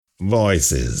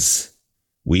Voices.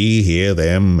 We hear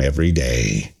them every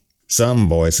day. Some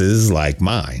voices, like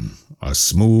mine, are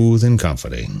smooth and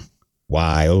comforting.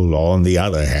 While, on the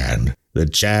other hand, the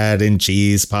Chad and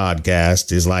Cheese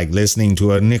podcast is like listening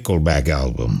to a Nickelback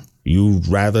album. You'd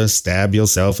rather stab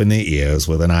yourself in the ears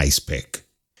with an ice pick.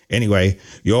 Anyway,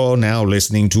 you're now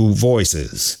listening to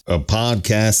Voices, a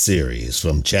podcast series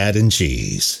from Chad and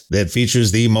Cheese that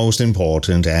features the most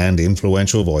important and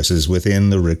influential voices within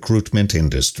the recruitment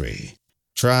industry.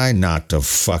 Try not to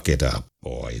fuck it up,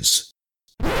 boys.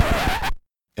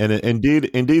 And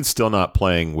Indeed still not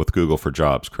playing with Google for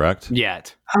Jobs, correct?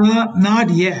 Yet.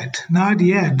 Not yet.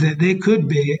 They could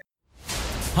be.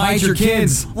 Hide your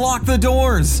kids. Lock the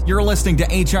doors. You're listening to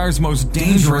HR's most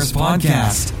dangerous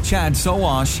podcast. Chad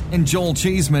Sowash and Joel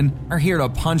Cheeseman are here to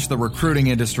punch the recruiting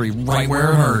industry right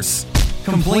where it hurts.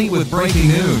 Complete with breaking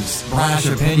news, brash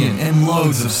opinion, and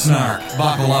loads of snark.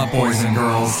 Buckle up, boys and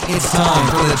girls. It's time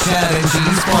for the Chad and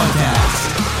Cheese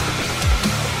podcast.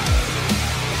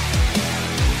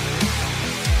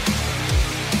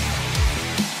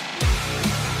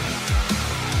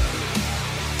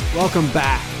 Welcome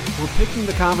back. We're picking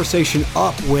the conversation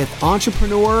up with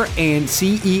entrepreneur and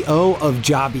CEO of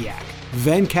Jobiac,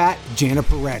 Venkat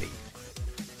Janapareddy.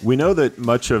 We know that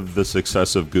much of the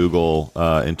success of Google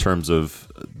in terms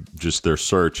of just their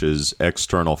search is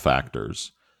external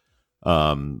factors.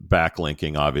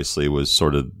 Backlinking obviously was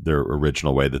sort of their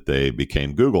original way that they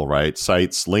became Google, right?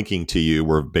 Sites linking to you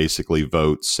were basically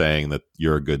votes saying that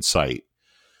you're a good site.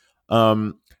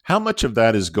 How much of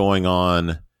that is going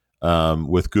on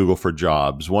with Google for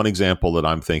Jobs? One example that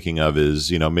I'm thinking of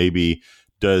is, maybe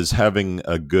does having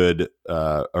a good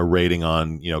a rating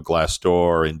on,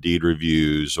 Glassdoor, Indeed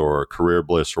reviews, or Career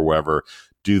Bliss or wherever,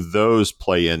 do those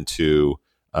play into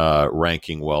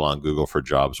ranking well on Google for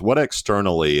Jobs? What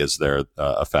externally is there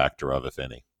a factor of, if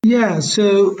any? Yeah,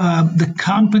 so the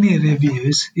company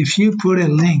reviews, if you put a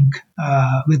link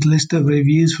with list of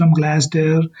reviews from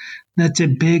Glassdoor, that's a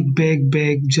big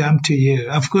jump to you.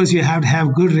 Of course, you have to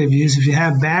have good reviews. If you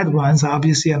have bad ones,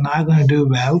 obviously you're not going to do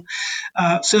well.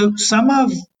 So some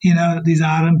of, these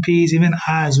RMPs, even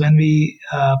us, when we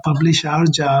publish our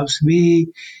jobs,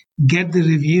 we get the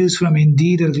reviews from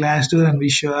Indeed or Glassdoor and we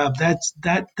show up.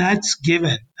 That's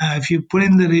given. If you put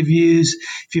in the reviews,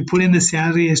 if you put in the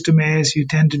salary estimates, you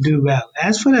tend to do well.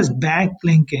 As far as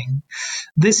backlinking,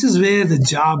 this is where the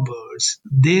job boards,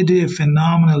 they do a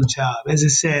phenomenal job. As I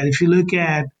said, if you look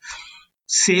at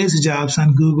sales jobs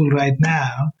on Google right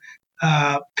now,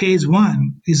 page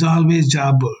one is always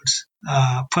job boards.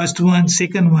 First one,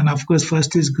 second one, of course,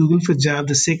 first is Google for Jobs.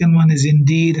 The second one is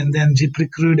Indeed, and then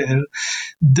ZipRecruiter.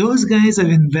 Those guys have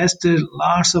invested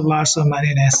lots of money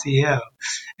in SEO.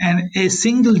 And a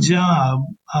single job,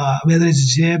 whether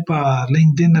it's Zip or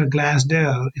LinkedIn or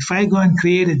Glassdoor, if I go and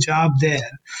create a job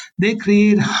there, they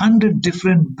create 100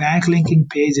 different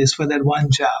backlinking pages for that one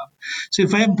job. So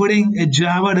if I'm putting a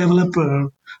Java developer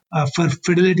for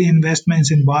Fidelity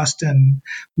Investments in Boston,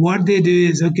 what they do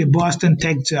is, Boston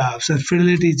tech jobs or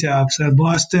Fidelity jobs or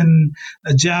Boston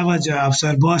Java jobs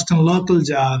or Boston local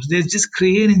jobs. They're just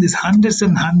creating these hundreds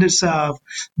and hundreds of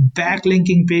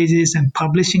backlinking pages and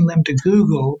publishing them to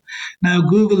Google. Now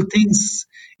Google thinks,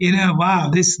 wow,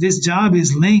 this job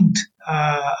is linked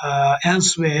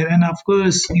elsewhere. And of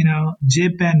course,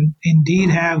 Zip and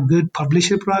Indeed have good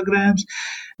publisher programs.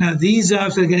 Now, these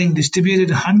jobs are getting distributed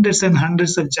hundreds and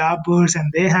hundreds of job boards,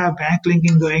 and they have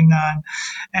backlinking going on.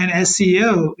 And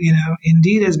SEO,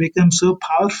 Indeed has become so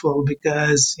powerful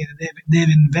because they've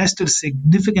invested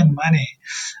significant money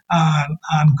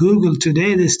on Google.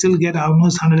 Today, they still get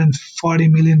almost 140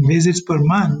 million visits per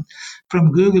month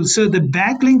from Google. So the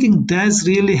backlinking does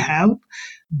really help.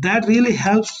 That really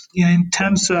helps in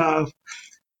terms of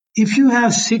if you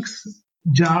have six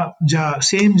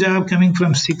same job coming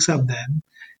from six of them,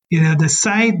 the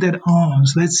site that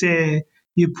owns, let's say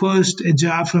you post a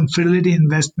job from Fidelity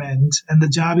Investments and the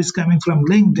job is coming from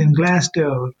LinkedIn,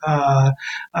 Glassdoor,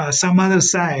 some other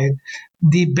site,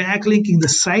 the backlinking, the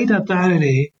site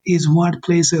authority is what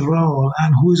plays a role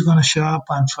on who's going to show up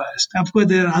on first. Of course,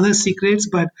 there are other secrets,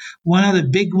 but one of the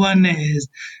big one is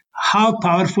how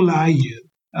powerful are you?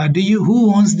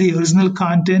 Who owns the original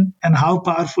content and how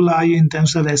powerful are you in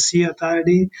terms of SEO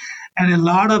authority? And a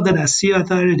lot of that SEO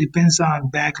authority depends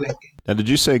on backlinking. Now, did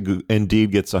you say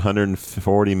Indeed gets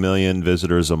 140 million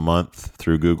visitors a month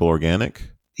through Google Organic?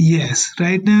 Yes.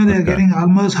 Right now, they're getting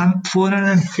almost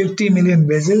 450 million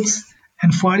visits,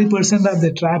 and 40% of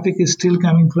the traffic is still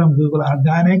coming from Google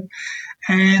Organic.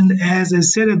 And as I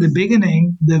said at the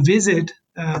beginning, the visit,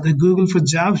 the Google for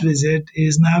Jobs visit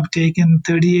is now taken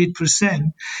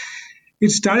 38%. It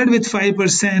started with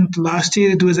 5%. Last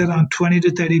year it was around 20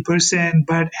 to 30%.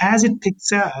 But as it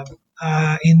picks up,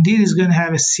 Indeed is going to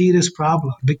have a serious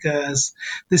problem because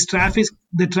the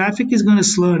traffic is going to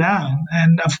slow down.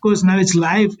 And of course, now it's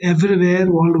live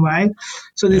everywhere worldwide.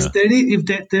 So this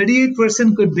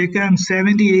 38% could become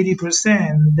 70,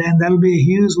 80%, then that'll be a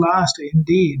huge loss to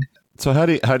Indeed. So how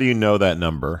do you know that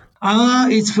number?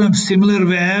 It's from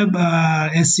SimilarWeb,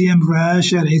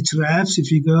 SEMrush, or Ahrefs.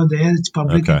 If you go there, it's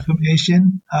public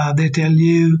information. They tell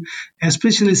you,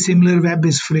 especially SimilarWeb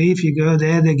is free. If you go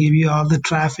there, they give you all the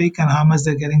traffic and how much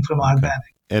they're getting from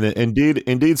organic. And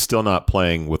Indeed's still not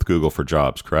playing with Google for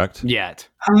Jobs, correct? Yet.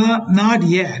 Not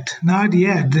yet.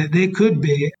 They could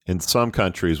be. In some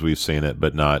countries, we've seen it,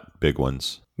 but not big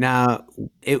ones. Now,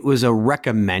 it was a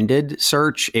recommended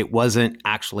search. It wasn't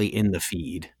actually in the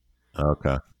feed.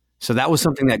 Okay. So that was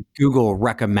something that Google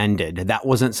recommended. That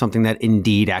wasn't something that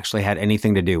Indeed actually had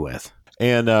anything to do with.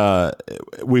 And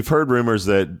we've heard rumors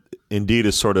that Indeed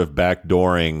is sort of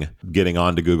backdooring getting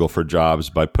onto Google for Jobs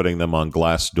by putting them on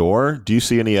Glassdoor. Do you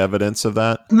see any evidence of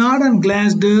that? Not on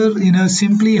Glassdoor.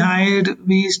 Simply Hired,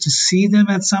 we used to see them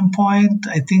at some point.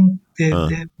 I think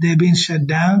they've been shut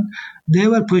down. They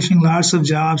were pushing lots of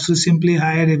jobs to Simply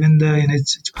Hired, even though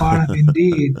it's part of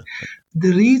Indeed.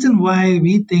 The reason why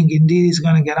we think Indeed is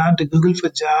going to get onto Google for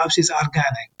Jobs is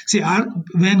organic. See,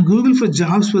 when Google for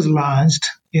Jobs was launched,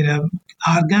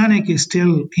 organic is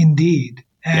still Indeed.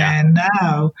 And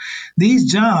now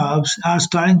these jobs are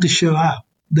starting to show up.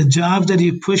 The jobs that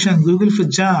you push on Google for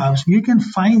Jobs, you can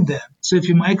find them. So if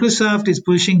Microsoft is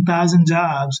pushing 1,000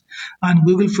 jobs on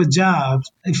Google for Jobs,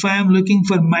 if I am looking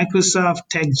for Microsoft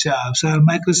tech jobs or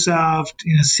Microsoft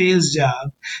sales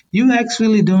job, you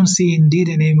actually don't see Indeed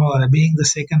anymore being the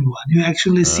second one. You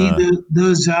actually see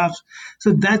those jobs.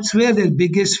 So that's where their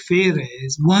biggest fear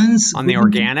is. Once on the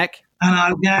organic?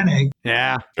 On organic.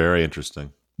 Yeah. Very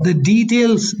interesting. The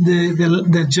details,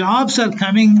 the jobs are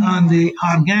coming on the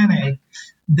organic,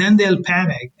 then they'll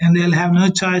panic and they'll have no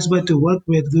choice but to work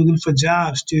with Google for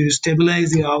Jobs to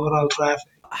stabilize the overall traffic.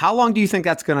 How long do you think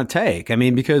that's going to take? I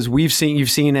mean, because you've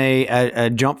seen a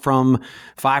jump from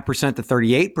 5% to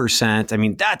 38%. I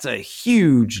mean, that's a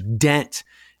huge dent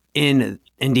in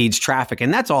Indeed's traffic,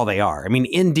 and that's all they are. I mean,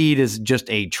 Indeed is just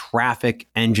a traffic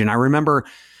engine. I remember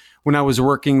when I was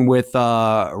working with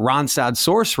Randstad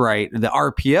SourceRight, the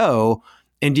RPO,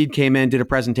 Indeed came in, did a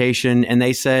presentation, and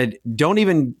they said, don't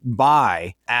even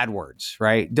buy AdWords,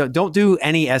 right? Don't do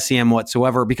any SEM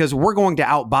whatsoever because we're going to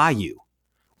outbuy you.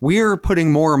 We're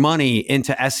putting more money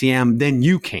into SEM than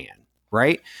you can,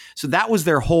 right? So that was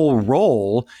their whole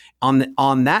role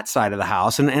on that side of the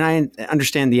house. And I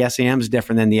understand the SEM is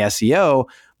different than the SEO,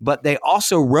 but they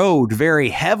also rode very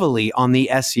heavily on the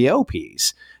SEO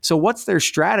piece. So what's their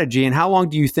strategy and how long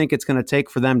do you think it's going to take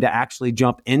for them to actually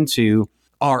jump into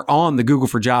or on the Google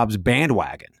for Jobs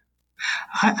bandwagon?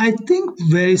 I think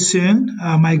very soon.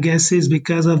 My guess is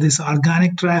because of this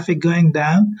organic traffic going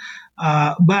down.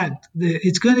 But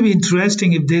it's going to be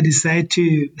interesting if they decide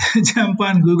to jump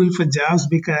on Google for Jobs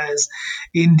because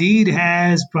Indeed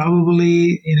has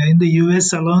probably, in the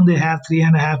US alone, they have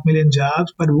 3.5 million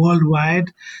jobs, but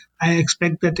worldwide, I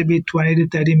expect that to be 20 to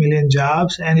 30 million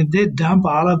jobs. And if they dump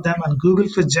all of them on Google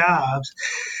for Jobs,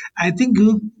 I think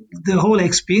the whole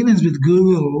experience with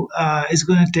Google is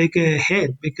going to take a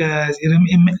hit because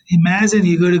imagine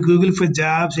you go to Google for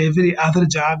Jobs, every other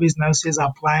job is now says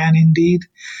apply on Indeed.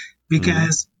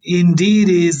 Because Indeed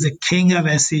is the king of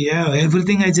SEO.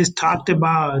 Everything I just talked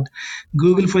about,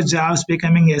 Google for Jobs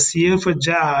becoming SEO for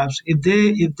jobs, if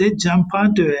they jump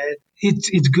onto it,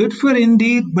 it's good for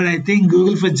Indeed, but I think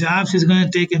Google for Jobs is going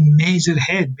to take a major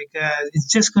hit because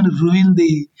it's just going to ruin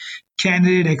the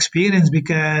candidate experience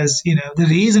because, the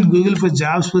reason Google for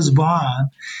Jobs was born,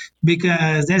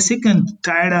 because they're sick and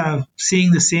tired of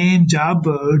seeing the same job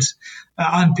boards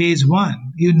on page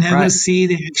one. You never see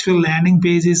the actual landing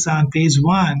pages on page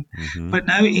one. Mm-hmm. But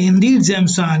now Indeed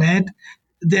jumps on it.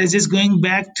 They're just going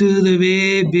back to the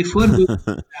way before.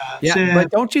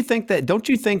 But don't you think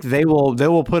they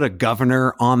will put a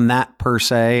governor on that per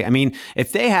se? I mean,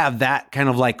 if they have that kind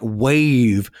of like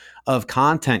wave of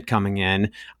content coming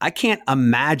in, I can't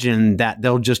imagine that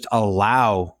they'll just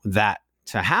allow that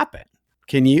to happen.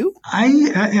 Can you? I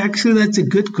actually, that's a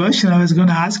good question. I was going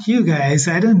to ask you guys.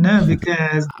 I don't know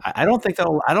because I don't think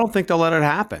they'll let it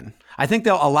happen. I think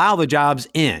they'll allow the jobs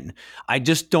in. I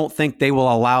just don't think they will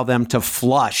allow them to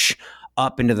flush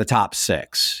up into the top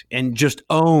 6 and just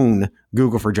own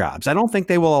Google for Jobs. I don't think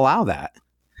they will allow that.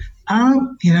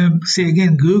 See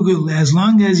again, Google, as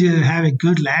long as you have a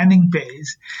good landing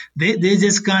page, they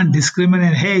just can't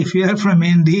discriminate. Hey, if you're from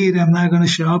Indeed, I'm not going to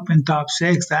show up in top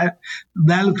 6.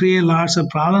 That'll create lots of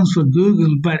problems for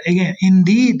Google. But again,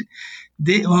 Indeed,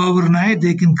 they overnight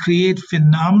they can create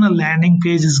phenomenal landing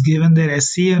pages given their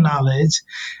SEO knowledge,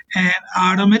 and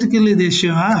automatically they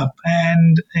show up.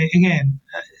 And again,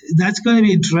 that's going to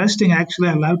be interesting. Actually,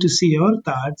 I'd love to see your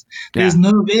thoughts. There's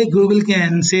no way Google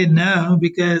can say no,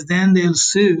 because then they'll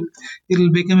sue.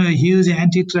 It'll become a huge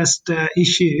antitrust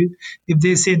issue if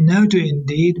they say no to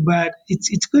Indeed. But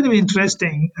it's going to be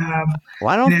interesting. Well,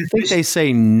 I don't think they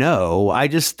say no. I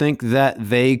just think that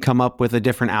they come up with a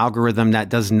different algorithm that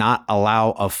does not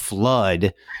allow a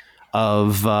flood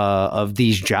of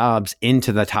these jobs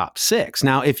into the top 6.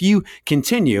 Now, if you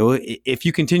continue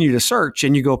to search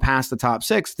and you go past the top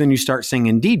 6, then you start seeing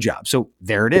Indeed jobs. So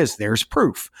there it is. There's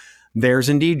proof. There's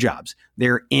Indeed jobs.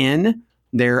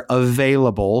 They're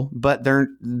available, but they're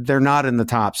not in the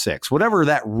top 6. Whatever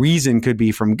that reason could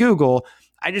be from Google,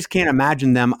 I just can't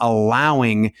imagine them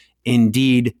allowing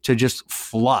Indeed to just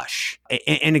flush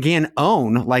and again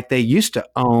own, like they used to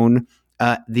own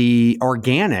the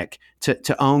organic,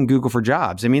 to own Google for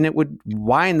Jobs. I mean,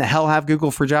 why in the hell have Google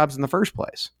for Jobs in the first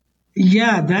place?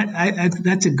 Yeah,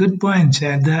 that's a good point,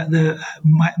 Chad.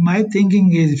 My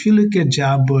thinking is, if you look at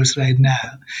job boards right now,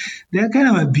 they're kind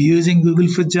of abusing Google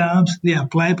for Jobs. The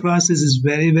apply process is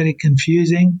very, very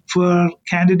confusing for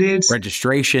candidates.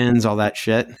 Registrations, all that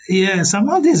shit. Yeah, some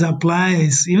of these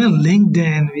applies, even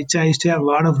LinkedIn, which I used to have a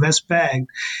lot of respect.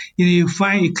 You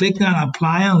click on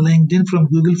apply on LinkedIn from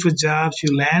Google for Jobs,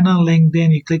 you land on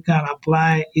LinkedIn, you click on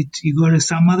apply, you go to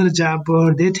some other job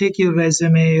board, they take your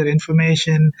resume, your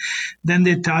information, then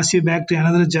they toss you back to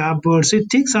another job board. So it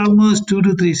takes almost 2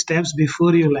 to 3 steps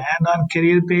before you land on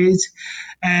career page.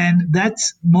 And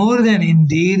that's more than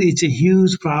Indeed. It's a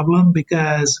huge problem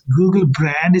because Google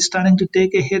brand is starting to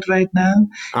take a hit right now.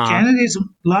 A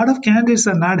lot of candidates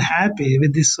are not happy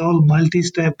with this whole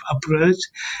multi-step approach.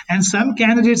 And some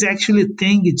candidates actually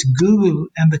think it's Google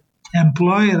and the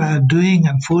employer are doing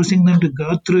and forcing them to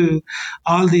go through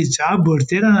all these job boards.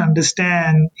 They don't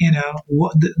understand,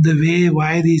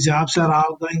 why these jobs are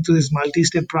all going through this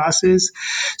multi-step process.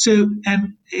 So,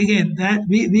 and again, that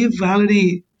we've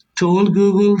already told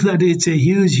Google that it's a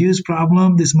huge, huge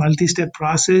problem, this multi-step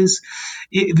process.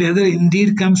 Whether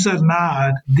Indeed comes or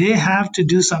not, they have to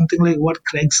do something like what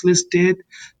Craigslist did,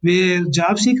 where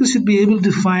job seekers should be able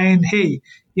to find, hey,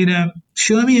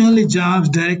 show me only jobs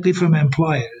directly from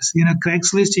employers.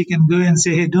 Craigslist, you can go and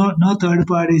say, hey, no third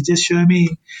parties, just show me,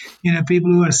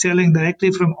 people who are selling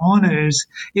directly from owners.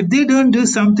 If they don't do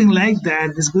something like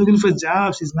that, this Google for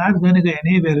Jobs is not going to go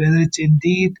anywhere, whether it's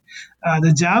Indeed.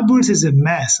 The job boards is a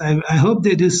mess. I hope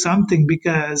they do something,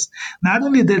 because not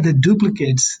only they're the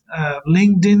duplicates,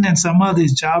 LinkedIn and some of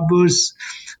these job boards,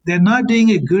 they're not doing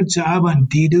a good job on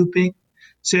deduping.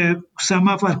 So some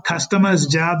of our customers'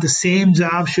 job, the same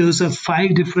job shows up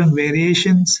 5 different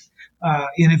variations.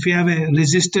 If you have a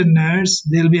registered nurse,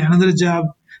 there'll be another job,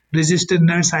 registered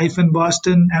nurse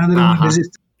 -Boston, another one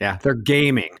registered. Yeah, they're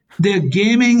gaming. They're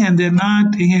gaming, and they're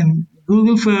not, again,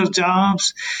 Google for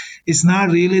Jobs is not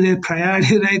really their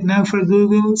priority right now for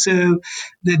Google. So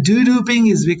the deduping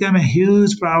has become a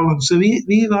huge problem. So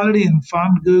we've already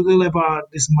informed Google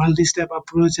about this multi-step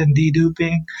approach and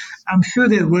deduping. I'm sure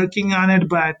they're working on it,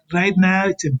 but right now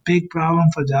it's a big problem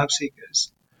for job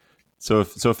seekers. So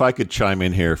if I could chime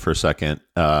in here for a second,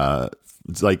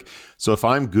 it's like, so if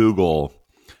I'm Google,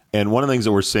 and one of the things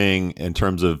that we're seeing in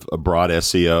terms of a broad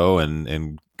SEO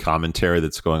and commentary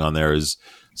that's going on there is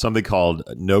something called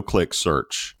no-click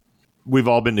search. We've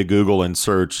all been to Google and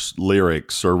searched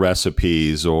lyrics or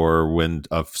recipes or when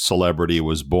a celebrity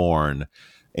was born.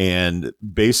 And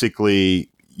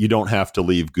basically, you don't have to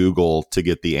leave Google to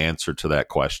get the answer to that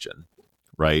question,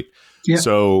 right? Yeah.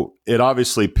 So it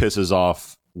obviously pisses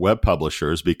off web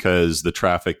publishers, because the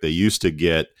traffic they used to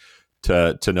get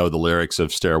to know the lyrics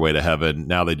of Stairway to Heaven,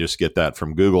 now they just get that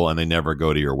from Google and they never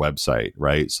go to your website,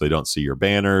 right? So they don't see your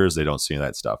banners, they don't see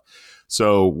that stuff.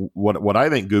 So what I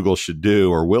think Google should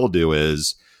do or will do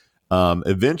is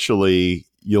eventually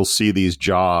you'll see these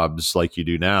jobs like you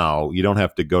do now. You don't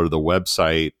have to go to the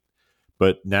website,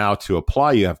 but now to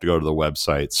apply, you have to go to the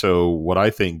website. So what I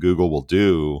think Google will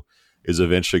do is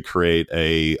eventually create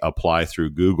a apply through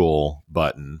Google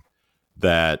button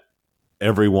that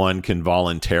everyone can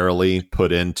voluntarily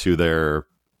put into their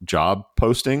job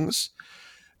postings,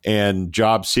 and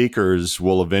job seekers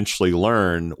will eventually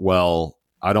learn, well,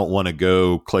 I don't want to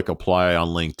go click apply on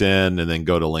LinkedIn and then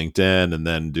go to LinkedIn and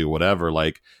then do whatever.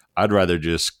 Like, I'd rather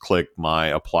just click my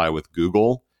apply with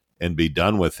Google and be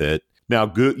done with it.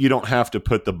 Now, you don't have to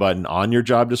put the button on your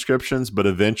job descriptions, but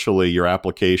eventually your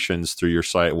applications through your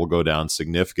site will go down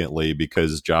significantly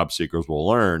because job seekers will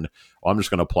learn, I'm just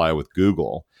going to apply with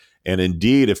Google. And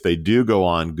indeed, if they do go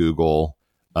on Google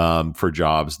for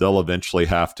jobs, they'll eventually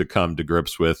have to come to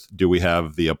grips with, do we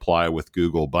have the apply with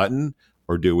Google button,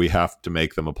 or do we have to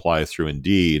make them apply through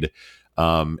Indeed?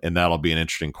 And that'll be an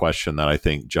interesting question that I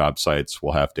think job sites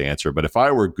will have to answer. But if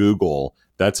I were Google,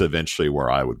 that's eventually where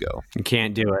I would go. You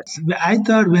can't do it. I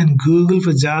thought when Google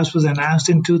for Jobs was announced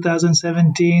in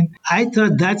 2017, I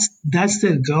thought that's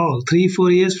their goal.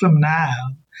 3-4 years from now,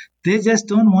 they just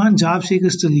don't want job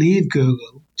seekers to leave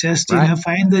Google. Just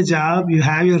find the job, you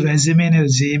have your resume in your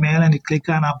Gmail, and you click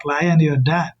on apply, and you're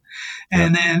done.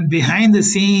 And then behind the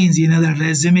scenes, the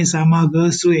resume somehow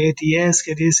goes through ATS,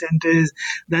 career centers.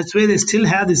 That's where they still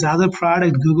have this other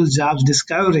product, Google Jobs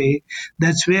Discovery.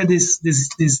 That's where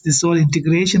this whole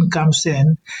integration comes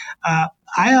in.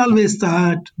 I always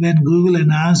thought when Google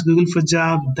announced Google for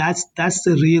Jobs, that's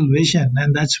the real vision,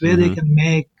 and that's where they can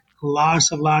make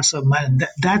lots of money.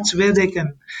 That's where they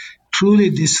can truly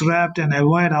disrupt and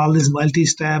avoid all this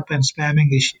multi-step and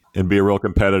spamming issue. And be a real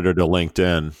competitor to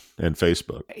LinkedIn and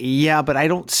Facebook. Yeah, but I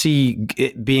don't see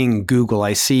it being Google.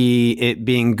 I see it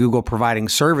being Google providing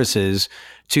services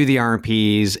to the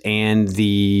RMPs and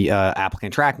the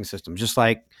applicant tracking system, just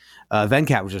like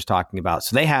Venkat was just talking about.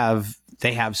 So they have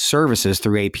services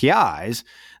through APIs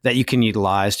that you can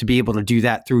utilize to be able to do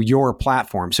that through your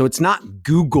platform. So it's not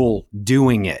Google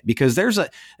doing it, because there's a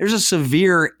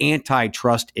severe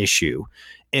antitrust issue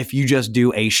if you just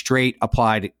do a straight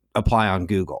apply on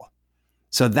Google.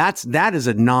 So that is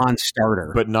a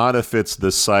non-starter. But not if it's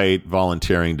the site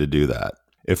volunteering to do that.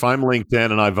 If I'm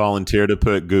LinkedIn and I volunteer to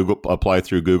put apply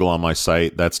through Google on my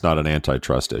site, that's not an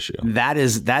antitrust issue. That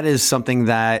is something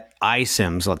that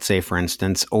iCIMS, let's say, for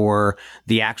instance, or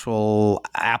the actual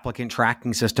applicant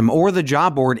tracking system or the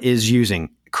job board is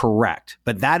using. Correct.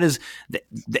 But there's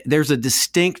a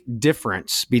distinct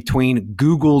difference between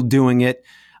Google doing it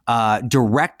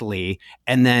directly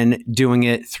and then doing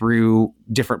it through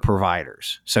different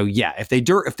providers. So yeah, if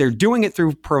they're doing it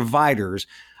through providers,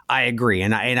 I agree.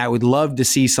 And I would love to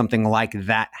see something like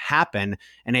that happen,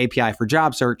 an API for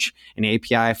job search, an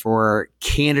API for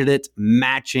candidate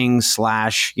matching /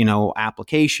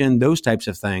 application, those types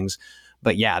of things.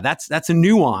 But yeah, that's a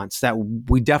nuance that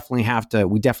we definitely have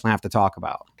to talk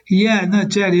about. Yeah, no,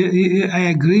 Chad, I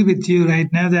agree with you. Right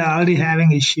now, they're already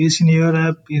having issues in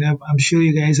Europe. I'm sure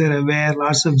you guys are aware,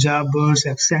 lots of job boards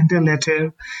have sent a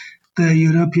letter. The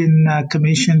European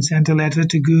Commission sent a letter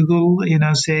to Google,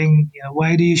 saying,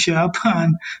 why do you show up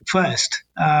on first?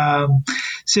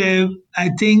 So I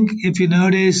think if you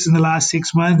notice in the last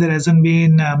 6 months, there hasn't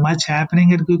been much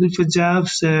happening at Google for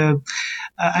Jobs. So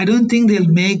I don't think they'll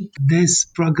make this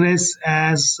progress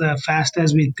as fast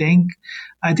as we think.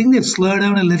 I think they've slowed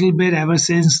down a little bit ever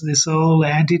since this whole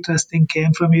antitrust thing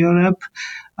came from Europe.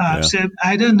 So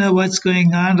I don't know what's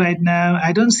going on right now.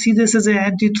 I don't see this as an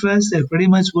antitrust. They're pretty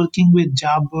much working with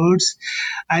job boards.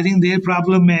 I think their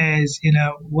problem is,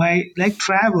 why, like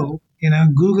travel,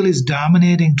 Google is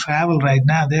dominating travel right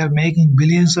now. They are making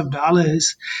billions of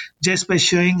dollars just by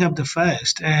showing up the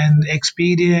first. And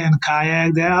Expedia and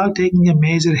Kayak, they're all taking a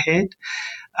major hit.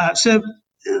 So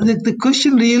the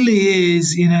question really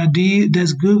is,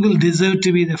 does Google deserve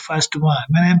to be the first one?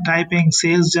 When I'm typing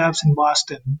sales jobs in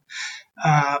Boston,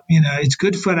 it's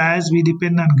good for us. We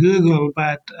depend on Google,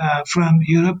 but from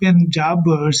European job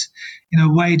boards,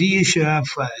 why do you show up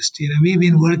first? We've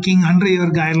been working under your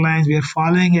guidelines. We are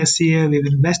following SEO. We've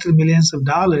invested millions of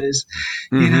dollars.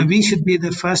 We should be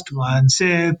the first one.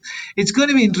 So it's going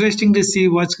to be interesting to see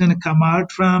what's going to come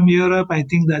out from Europe. I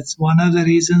think that's one of the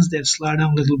reasons they've slowed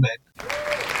down a little bit.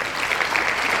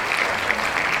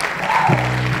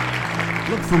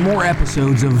 Look for more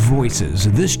episodes of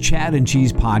Voices, this Chad and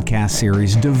Cheese podcast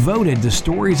series devoted to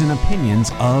stories and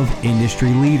opinions of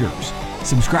industry leaders.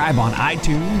 Subscribe on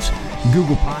iTunes,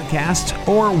 Google Podcasts,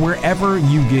 or wherever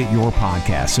you get your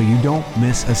podcasts so you don't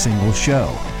miss a single show.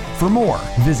 For more,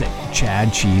 visit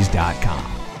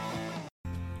chadcheese.com.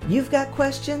 You've got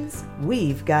questions,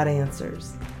 we've got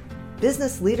answers.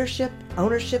 Business leadership,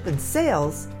 ownership, and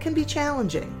sales can be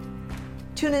challenging.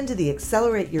 Tune into the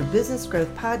Accelerate Your Business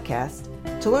Growth podcast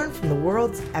to learn from the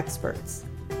world's experts.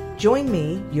 Join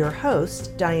me, your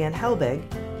host, Diane Helbig,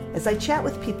 as I chat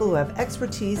with people who have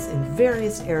expertise in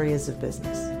various areas of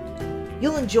business.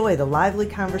 You'll enjoy the lively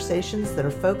conversations that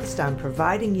are focused on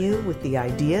providing you with the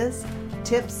ideas,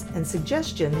 tips, and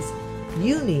suggestions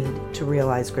you need to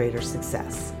realize greater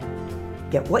success.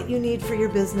 Get what you need for your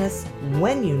business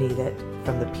when you need it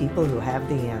from the people who have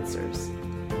the answers.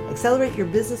 Accelerate Your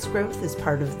Business Growth is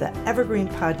part of the Evergreen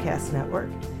Podcast Network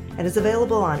and is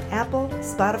available on Apple,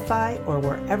 Spotify, or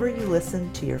wherever you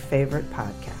listen to your favorite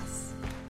podcast.